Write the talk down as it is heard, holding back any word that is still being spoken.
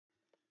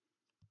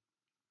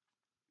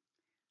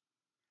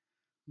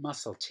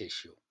Muscle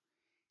tissue,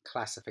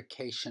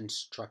 classification,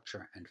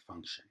 structure, and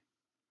function.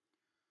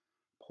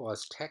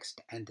 Pause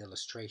text and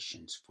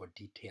illustrations for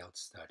detailed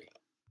study.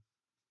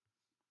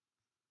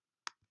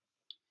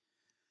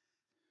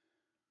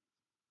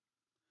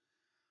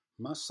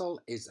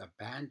 Muscle is a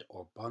band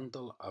or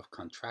bundle of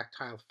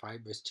contractile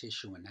fibrous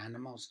tissue in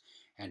animals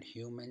and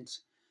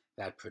humans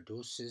that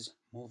produces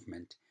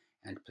movement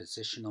and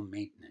positional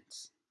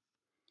maintenance.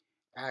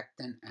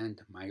 Actin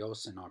and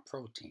myosin are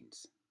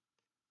proteins.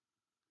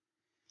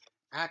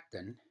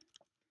 Actin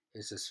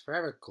is a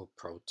spherical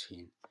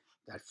protein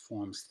that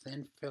forms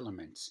thin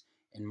filaments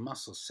in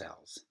muscle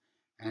cells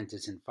and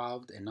is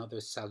involved in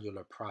other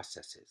cellular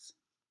processes.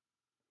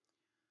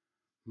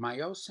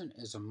 Myosin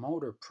is a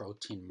motor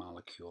protein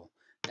molecule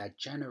that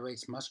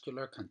generates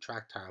muscular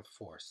contractile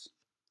force.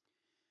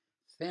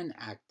 Thin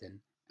actin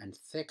and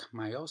thick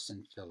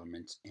myosin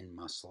filaments in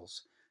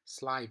muscles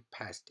slide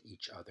past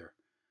each other,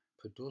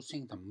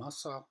 producing the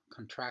muscle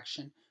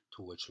contraction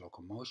to which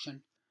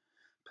locomotion,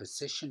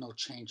 positional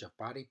change of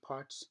body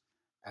parts,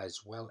 as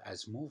well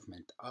as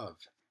movement of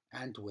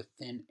and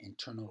within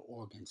internal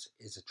organs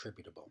is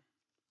attributable.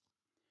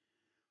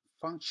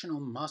 Functional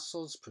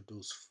muscles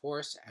produce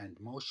force and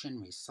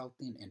motion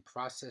resulting in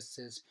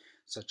processes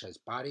such as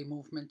body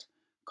movement,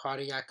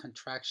 cardiac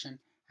contraction,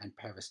 and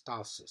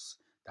peristalsis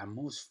that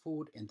moves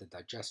food in the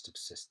digestive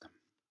system.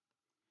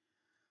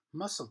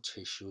 Muscle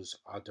tissues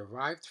are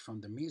derived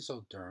from the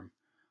mesoderm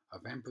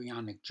of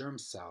embryonic germ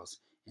cells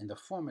in the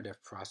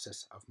formative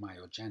process of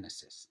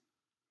myogenesis.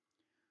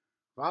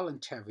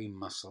 Voluntary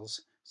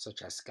muscles,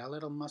 such as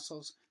skeletal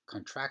muscles,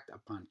 contract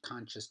upon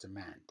conscious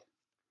demand.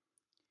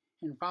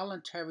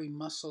 Involuntary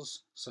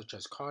muscles, such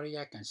as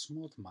cardiac and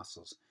smooth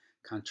muscles,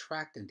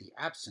 contract in the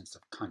absence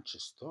of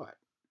conscious thought.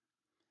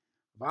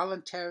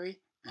 Voluntary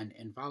and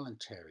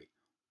involuntary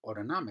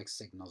autonomic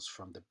signals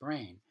from the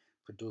brain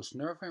produce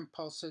nerve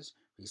impulses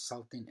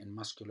resulting in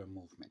muscular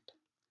movement.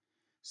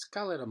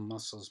 Skeletal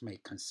muscles may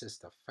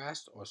consist of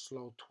fast or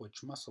slow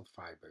twitch muscle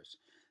fibers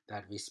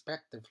that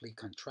respectively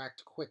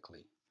contract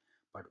quickly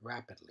but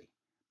rapidly,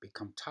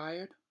 become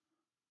tired,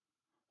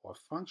 or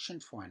function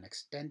for an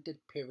extended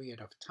period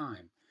of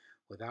time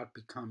without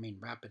becoming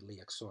rapidly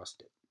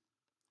exhausted.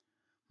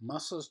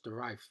 Muscles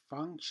derive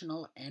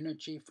functional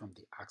energy from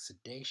the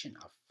oxidation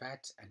of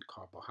fats and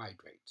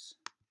carbohydrates.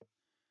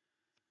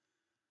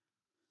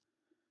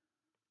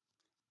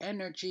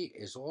 Energy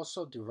is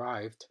also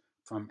derived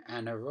from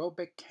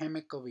anaerobic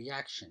chemical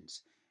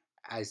reactions,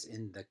 as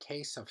in the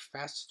case of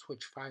fast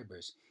twitch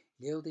fibers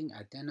yielding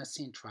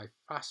adenosine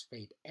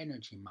triphosphate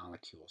energy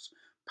molecules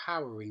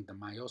powering the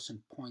myosin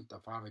point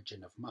of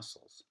origin of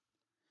muscles.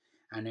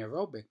 An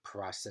aerobic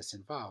process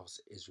involves,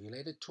 is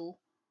related to,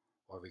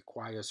 or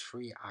requires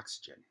free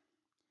oxygen.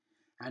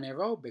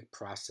 Anaerobic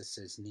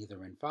processes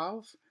neither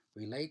involve,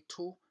 relate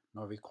to,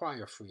 nor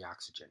require free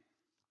oxygen.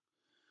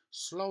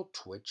 Slow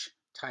twitch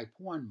type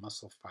 1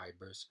 muscle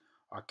fibers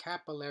are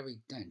capillary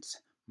dense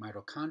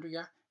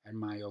mitochondria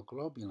and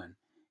myoglobulin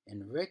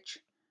in rich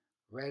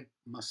red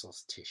muscle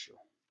tissue.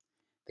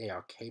 They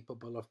are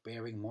capable of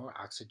bearing more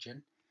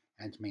oxygen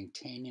and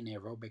maintaining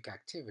aerobic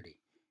activity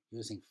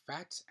using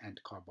fats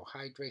and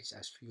carbohydrates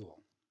as fuel.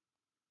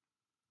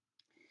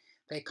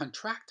 They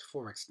contract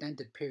for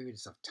extended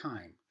periods of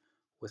time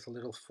with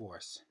little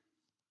force.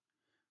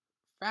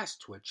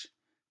 Fast twitch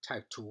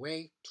type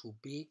 2A,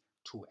 2B,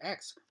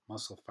 2X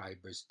muscle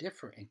fibers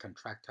differ in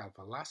contractile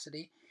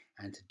velocity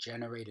and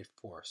generated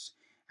force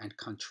and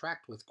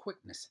contract with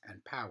quickness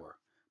and power,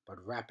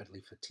 but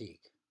rapidly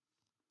fatigue.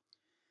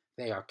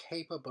 They are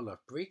capable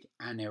of brief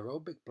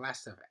anaerobic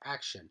blasts of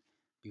action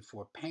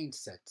before pain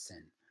sets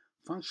in,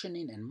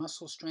 functioning in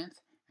muscle strength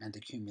and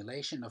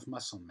accumulation of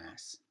muscle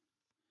mass.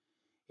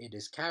 It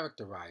is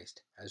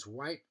characterized as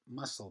white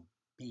muscle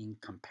being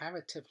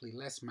comparatively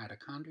less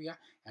mitochondria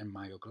and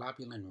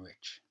myoglobulin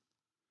rich.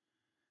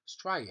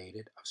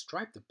 Striated, of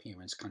striped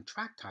appearance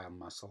contractile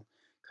muscle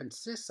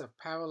consists of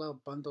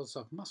parallel bundles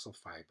of muscle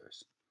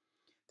fibers.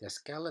 Their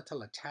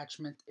skeletal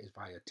attachment is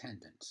via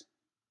tendons.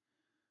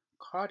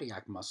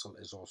 Cardiac muscle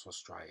is also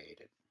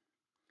striated.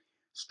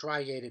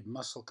 Striated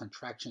muscle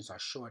contractions are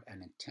short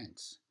and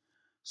intense.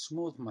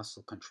 Smooth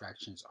muscle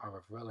contractions are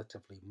of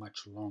relatively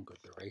much longer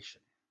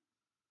duration.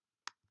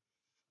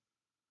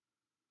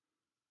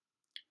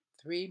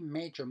 Three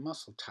major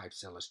muscle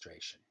types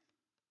illustration: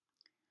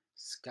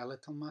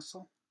 skeletal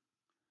muscle,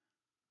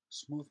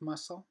 smooth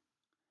muscle,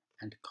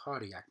 and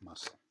cardiac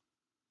muscle.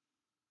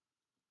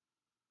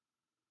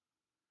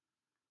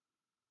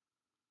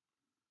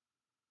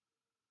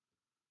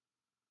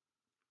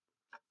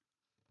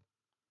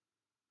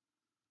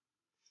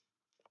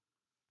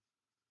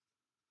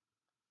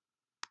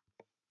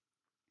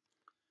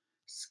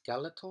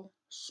 Skeletal,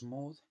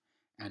 smooth,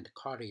 and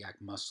cardiac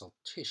muscle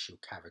tissue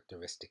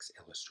characteristics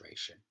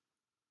illustration.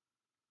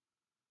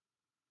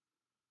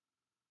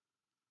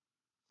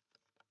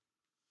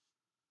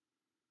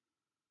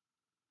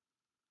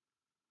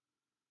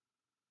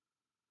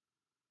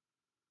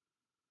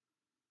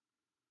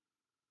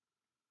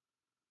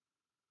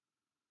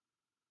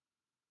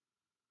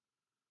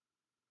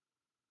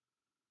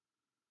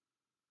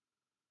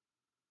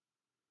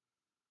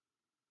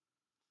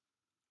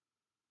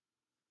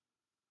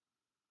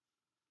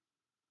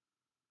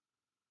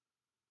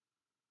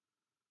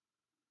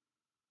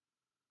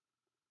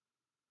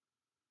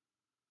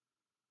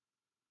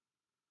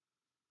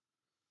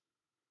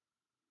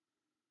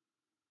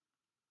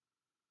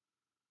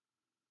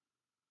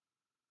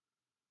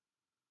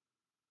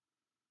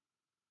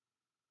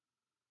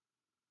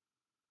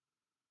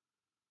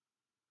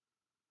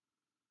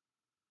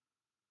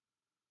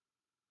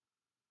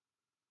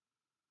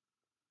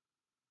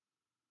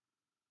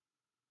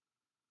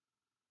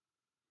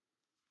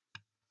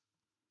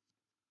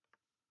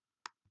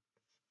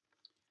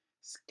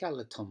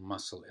 Skeletal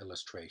muscle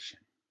illustration.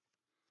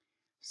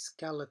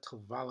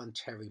 Skeletal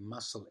voluntary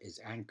muscle is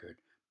anchored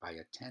by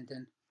a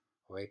tendon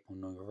or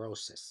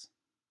aponeurosis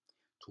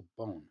to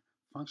bone,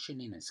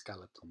 functioning in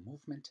skeletal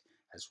movement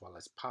as well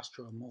as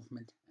postural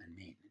movement and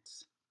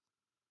maintenance.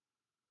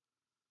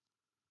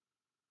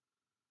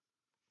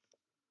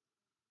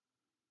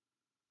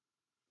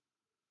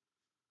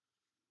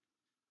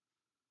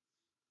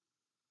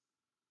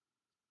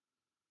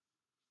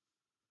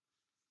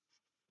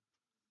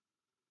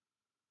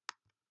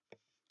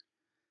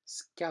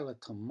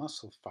 Skeletal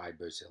muscle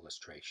fibers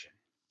illustration.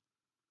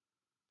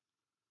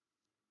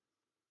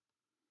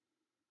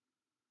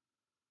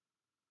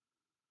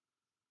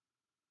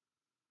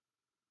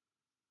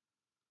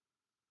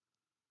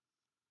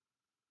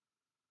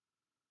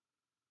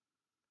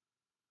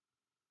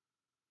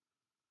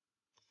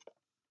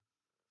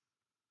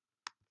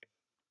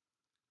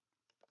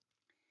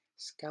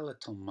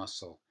 Skeletal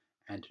muscle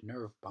and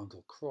nerve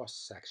bundle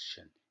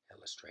cross-section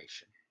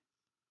illustration.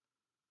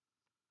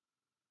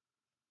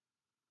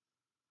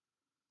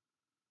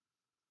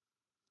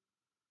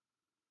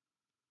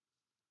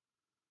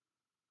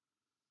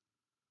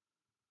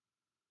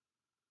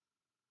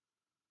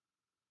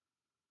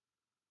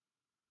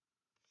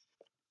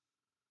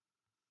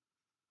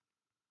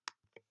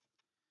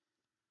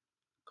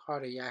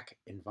 Cardiac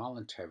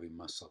involuntary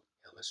muscle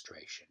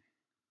illustration.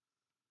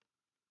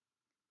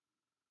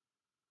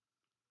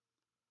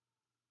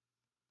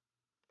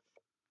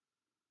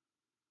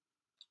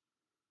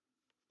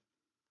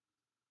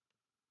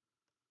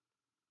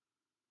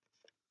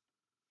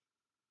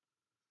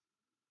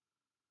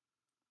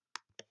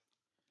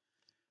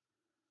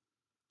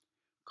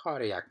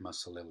 Cardiac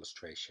muscle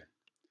illustration.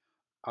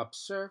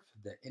 Observe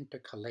the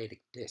intercalated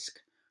disc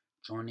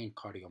joining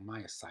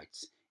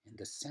cardiomyocytes in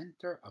the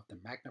center of the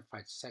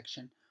magnified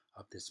section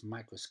of this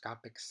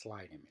microscopic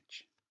slide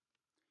image.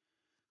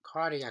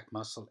 Cardiac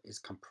muscle is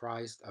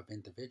comprised of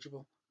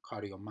individual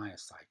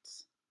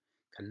cardiomyocytes,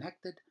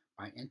 connected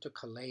by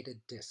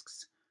intercalated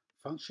discs,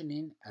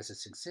 functioning as a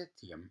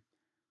syncytium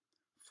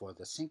for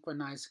the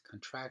synchronized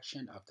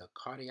contraction of the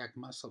cardiac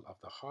muscle of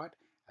the heart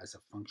as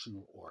a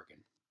functional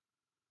organ.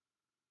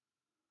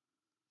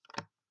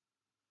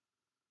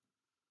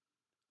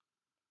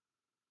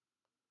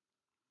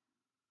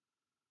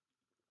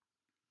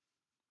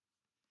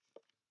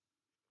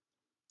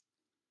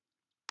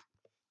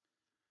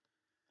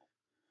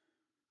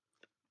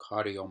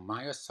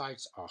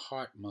 Cardiomyocytes are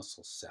heart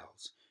muscle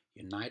cells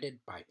united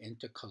by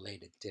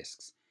intercalated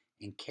discs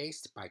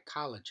encased by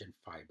collagen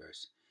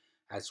fibers,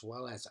 as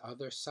well as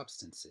other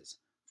substances,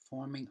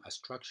 forming a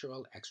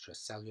structural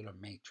extracellular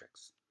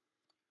matrix.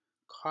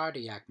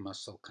 Cardiac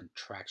muscle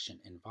contraction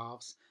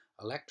involves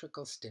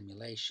electrical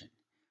stimulation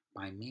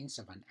by means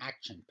of an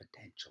action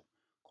potential,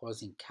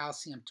 causing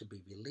calcium to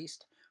be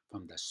released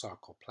from the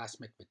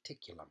sarcoplasmic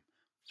reticulum,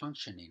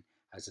 functioning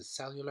as a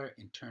cellular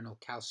internal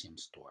calcium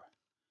store.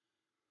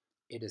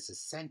 It is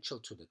essential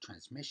to the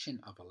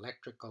transmission of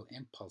electrical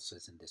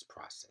impulses in this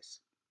process.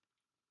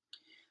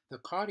 The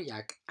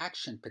cardiac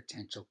action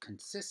potential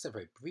consists of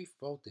a brief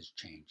voltage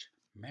change,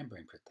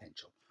 membrane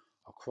potential,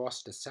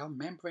 across the cell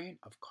membrane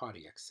of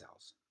cardiac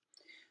cells.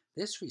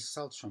 This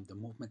results from the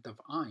movement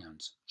of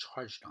ions,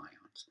 charged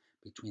ions,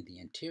 between the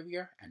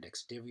interior and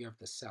exterior of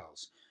the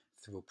cells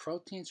through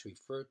proteins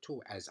referred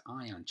to as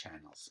ion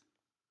channels.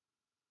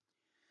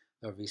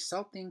 The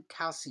resulting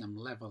calcium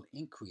level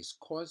increase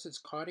causes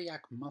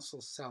cardiac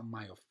muscle cell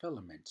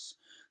myofilaments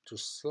to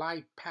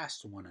slide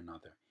past one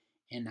another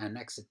in an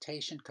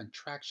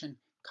excitation-contraction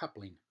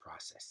coupling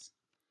process.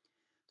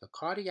 The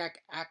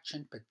cardiac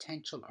action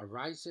potential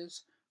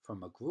arises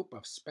from a group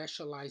of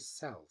specialized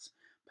cells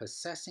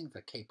possessing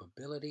the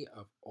capability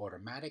of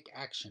automatic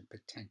action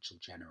potential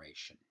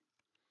generation.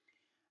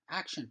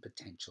 Action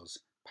potentials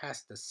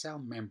pass the cell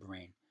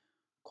membrane,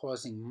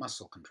 causing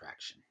muscle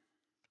contraction.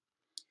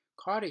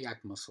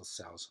 Cardiac muscle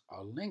cells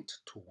are linked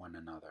to one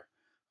another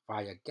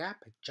via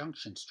gap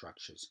junction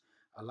structures,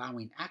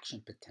 allowing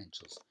action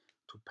potentials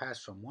to pass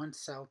from one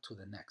cell to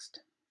the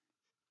next.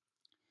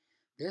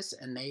 This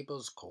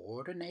enables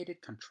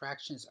coordinated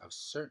contractions of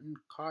certain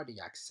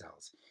cardiac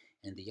cells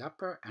in the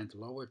upper and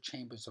lower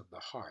chambers of the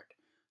heart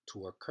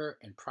to occur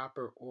in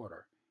proper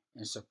order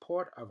in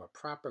support of a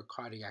proper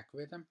cardiac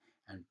rhythm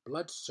and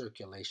blood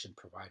circulation,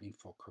 providing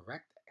for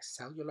correct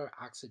cellular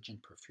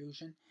oxygen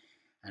perfusion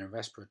and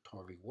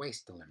respiratory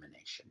waste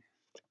elimination.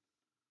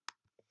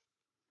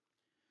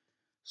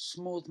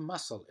 Smooth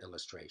muscle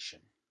illustration.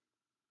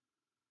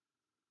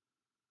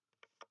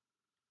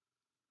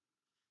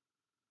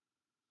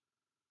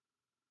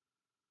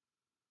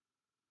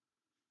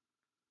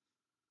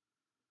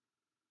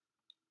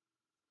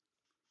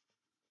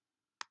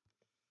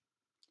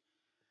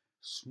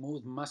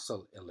 Smooth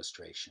muscle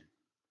illustration.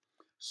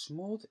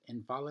 Smooth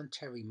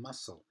involuntary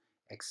muscle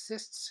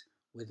exists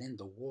within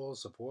the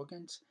walls of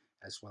organs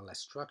as well as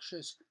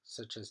structures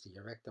such as the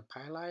erector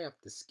pili of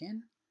the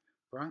skin,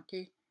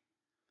 bronchi,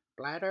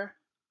 bladder,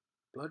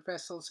 blood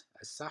vessels,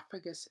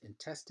 esophagus,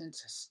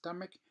 intestines,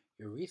 stomach,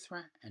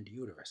 urethra, and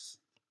uterus.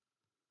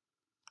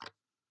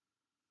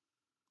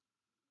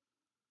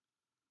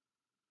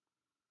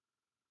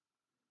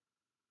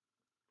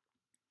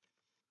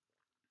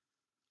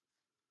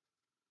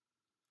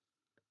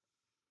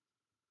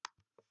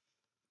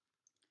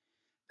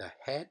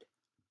 head,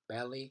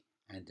 belly,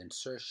 and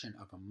insertion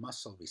of a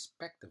muscle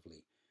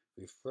respectively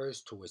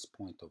refers to its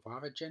point of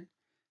origin,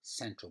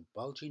 central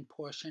bulging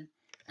portion,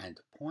 and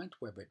point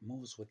where it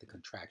moves with the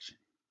contraction.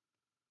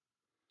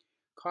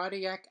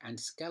 Cardiac and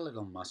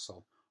skeletal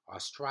muscle are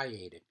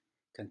striated,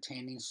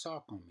 containing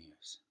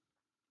sarcomeres.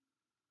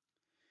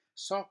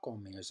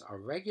 Sarcomeres are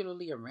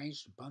regularly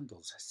arranged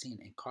bundles seen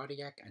in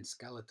cardiac and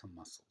skeletal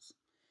muscles.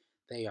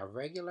 They are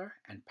regular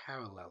and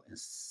parallel in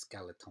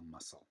skeletal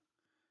muscle.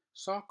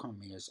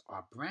 Sarcomeres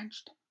are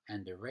branched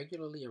and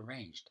irregularly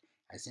arranged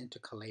as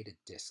intercalated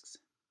discs.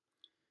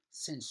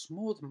 Since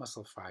smooth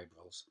muscle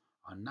fibrils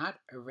are not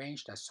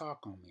arranged as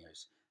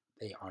sarcomeres,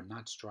 they are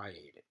not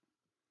striated.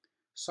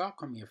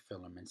 Sarcomere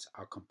filaments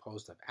are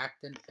composed of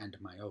actin and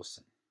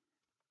myosin.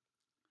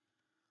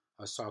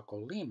 A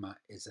sarcolemma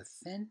is a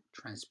thin,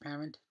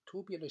 transparent,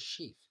 tubular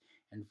sheath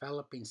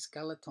enveloping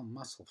skeletal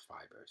muscle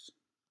fibers.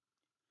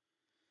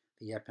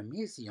 The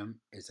epimysium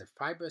is a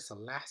fibrous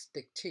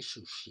elastic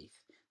tissue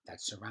sheath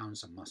that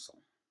surrounds a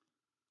muscle.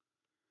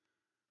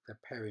 The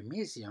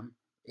perimysium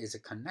is a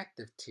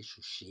connective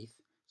tissue sheath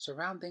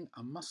surrounding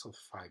a muscle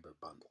fiber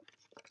bundle.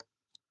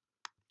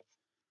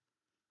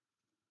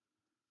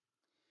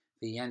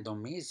 The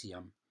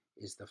endomysium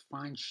is the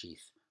fine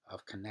sheath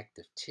of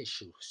connective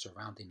tissue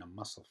surrounding a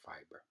muscle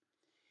fiber.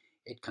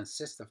 It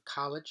consists of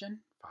collagen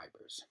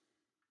fibers.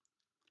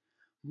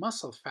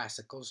 Muscle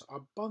fascicles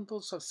are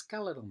bundles of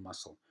skeletal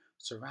muscle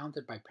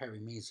surrounded by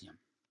perimysium.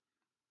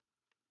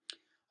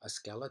 A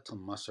skeletal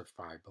muscle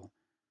fiber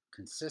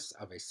consists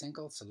of a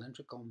single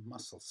cylindrical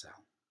muscle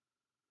cell.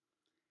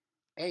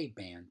 A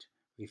band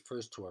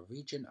refers to a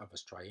region of a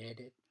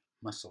striated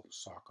muscle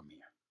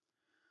sarcomere.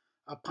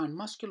 Upon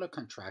muscular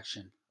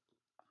contraction,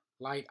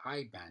 light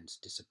I bands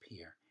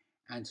disappear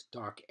and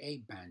dark A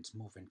bands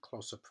move in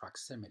closer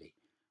proximity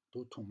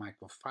due to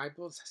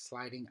microfibrils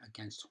sliding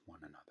against one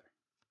another.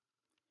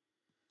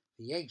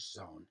 The H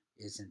zone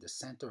is in the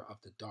center of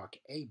the dark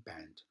A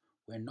band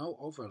where no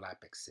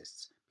overlap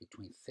exists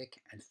between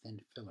thick and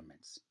thin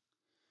filaments.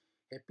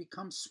 It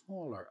becomes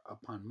smaller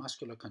upon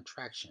muscular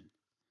contraction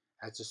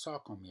as the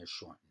sarcomere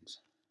shortens.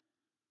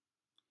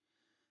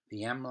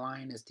 The M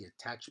line is the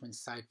attachment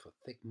site for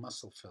thick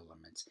muscle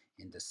filaments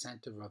in the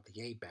center of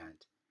the A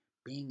band,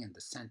 being in the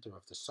center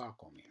of the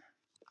sarcomere.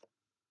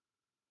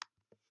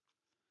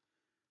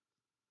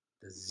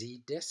 The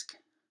Z disc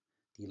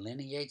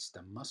delineates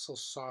the muscle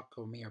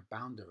sarcomere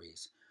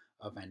boundaries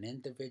of an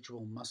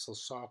individual muscle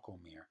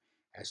sarcomere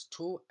as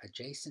two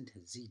adjacent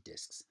Z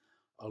discs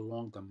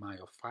along the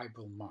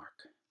myofibril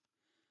mark.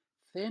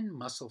 Thin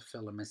muscle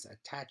filaments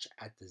attach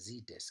at the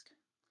Z disc.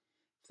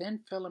 Thin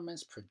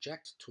filaments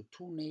project to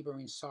two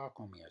neighboring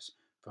sarcomeres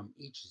from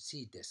each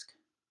Z disc.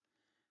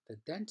 The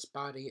dense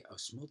body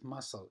of smooth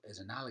muscle is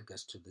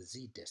analogous to the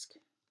Z disc.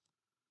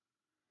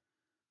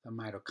 The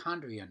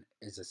mitochondrion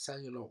is a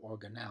cellular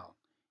organelle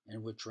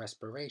in which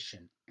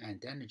respiration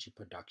and energy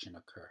production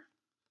occur.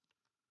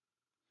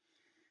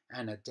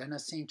 An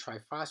adenosine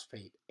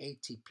triphosphate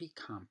ATP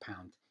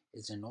compound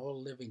is in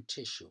all living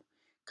tissue,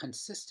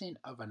 consisting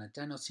of an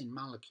adenosine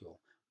molecule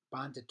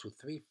bonded to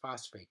three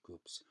phosphate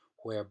groups,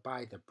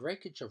 whereby the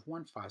breakage of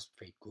one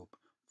phosphate group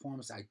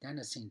forms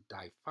adenosine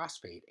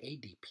diphosphate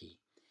ADP,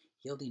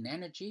 yielding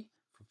energy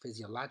for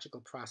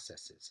physiological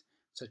processes,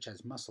 such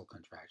as muscle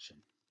contraction.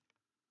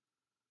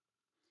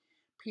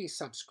 P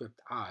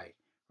subscript I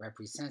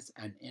represents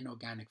an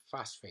inorganic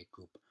phosphate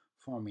group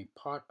forming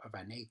part of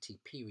an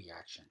ATP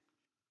reaction.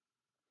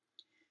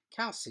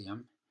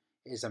 Calcium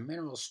is a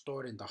mineral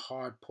stored in the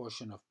hard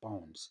portion of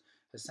bones,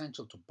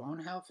 essential to bone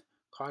health,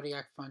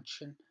 cardiac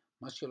function,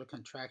 muscular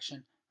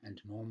contraction,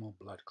 and normal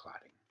blood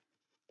clotting.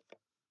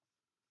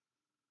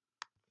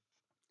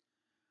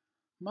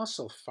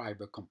 Muscle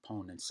fiber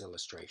components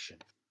illustration.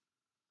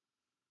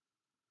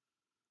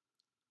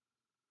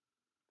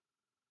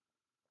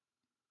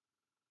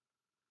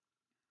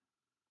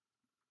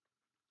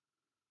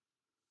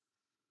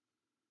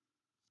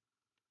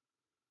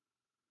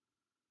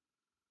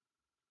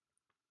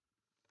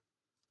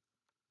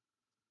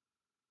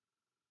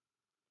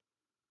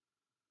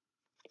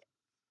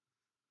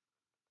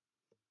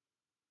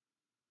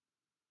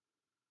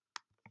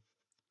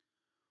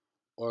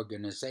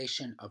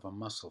 Organization of a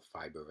muscle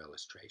fiber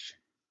illustration.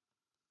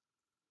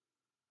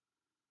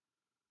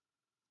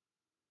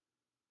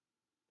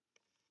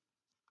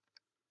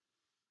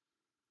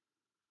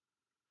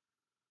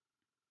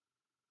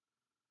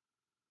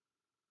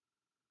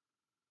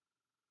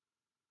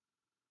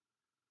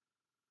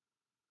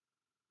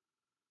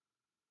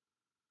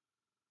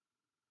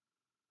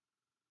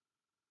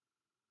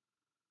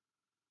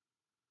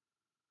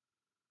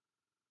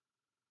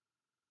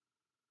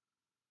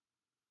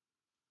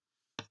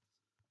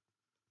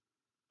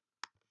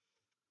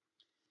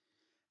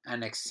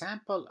 An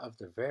example of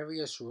the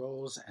various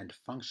roles and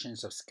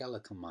functions of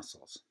skeletal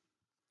muscles.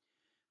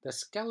 The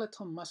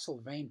skeletal muscle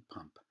vein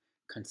pump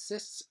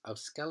consists of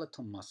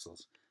skeletal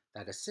muscles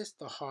that assist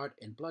the heart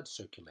in blood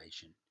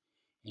circulation,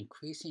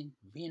 increasing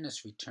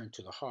venous return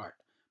to the heart,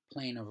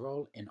 playing a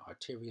role in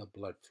arterial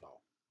blood flow.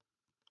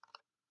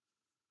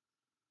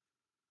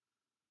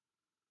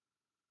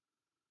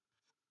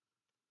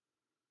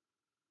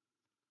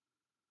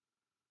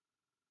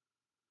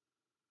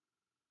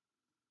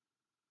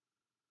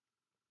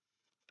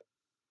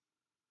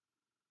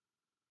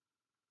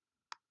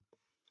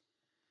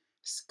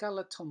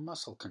 Skeletal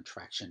muscle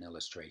contraction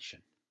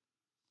illustration.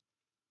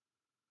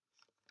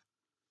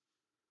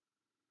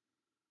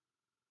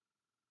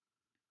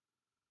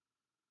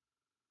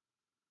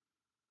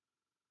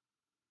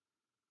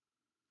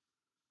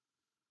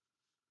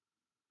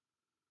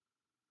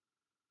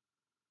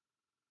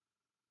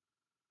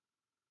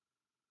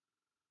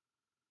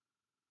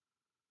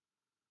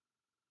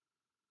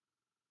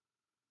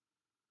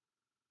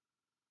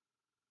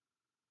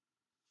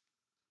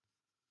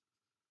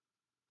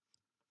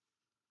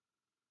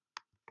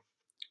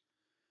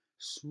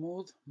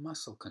 Smooth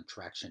muscle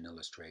contraction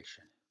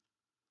illustration.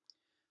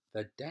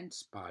 The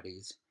dense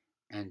bodies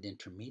and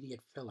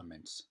intermediate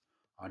filaments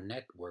are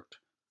networked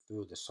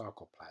through the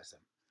sarcoplasm,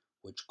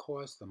 which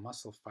cause the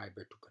muscle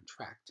fiber to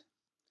contract.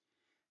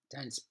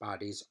 Dense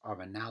bodies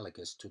are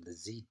analogous to the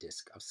Z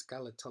disc of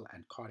skeletal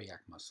and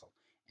cardiac muscle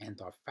and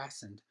are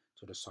fastened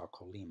to the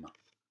sarcolemma.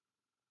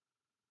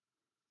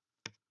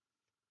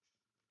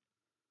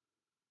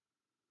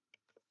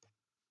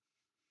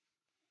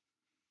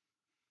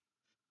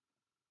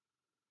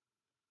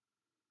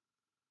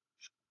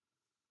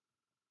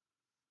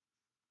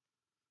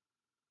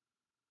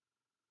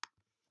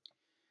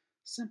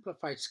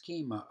 Simplified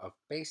schema of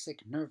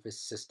basic nervous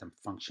system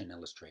function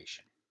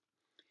illustration.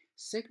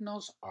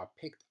 Signals are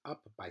picked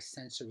up by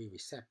sensory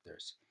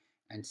receptors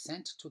and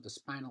sent to the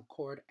spinal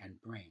cord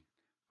and brain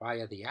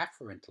via the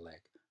afferent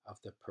leg of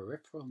the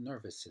peripheral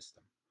nervous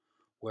system,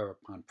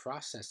 whereupon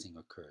processing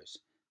occurs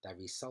that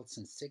results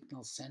in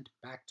signals sent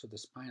back to the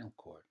spinal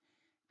cord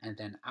and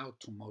then out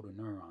to motor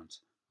neurons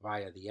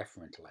via the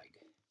efferent leg.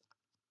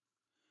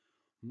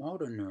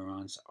 Motor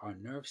neurons are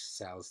nerve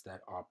cells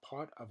that are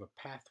part of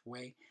a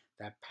pathway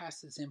that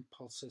passes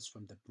impulses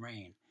from the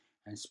brain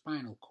and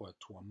spinal cord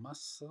to a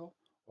muscle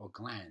or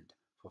gland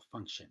for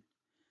function.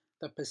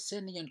 The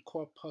Pacinian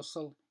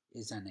corpuscle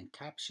is an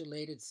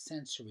encapsulated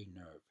sensory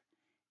nerve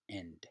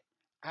end,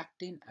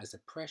 acting as a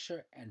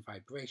pressure and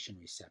vibration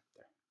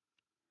receptor.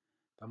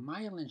 The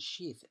myelin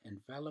sheath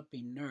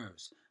enveloping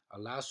nerves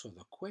allows for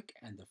the quick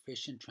and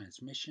efficient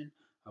transmission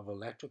of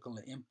electrical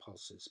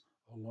impulses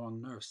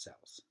along nerve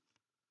cells.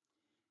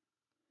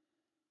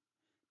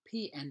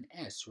 P and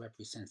S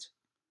represents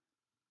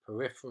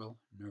peripheral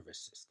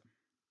nervous system.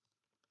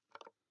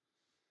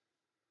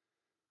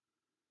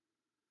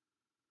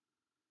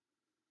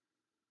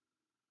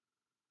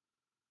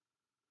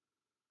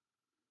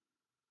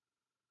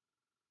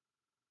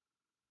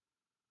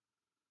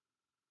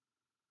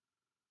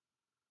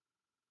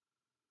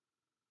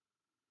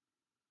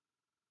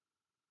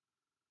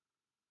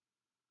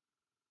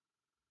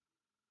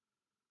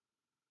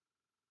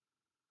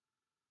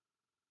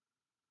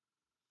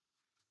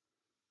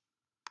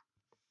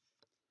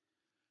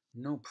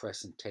 New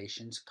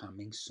presentations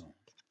coming soon.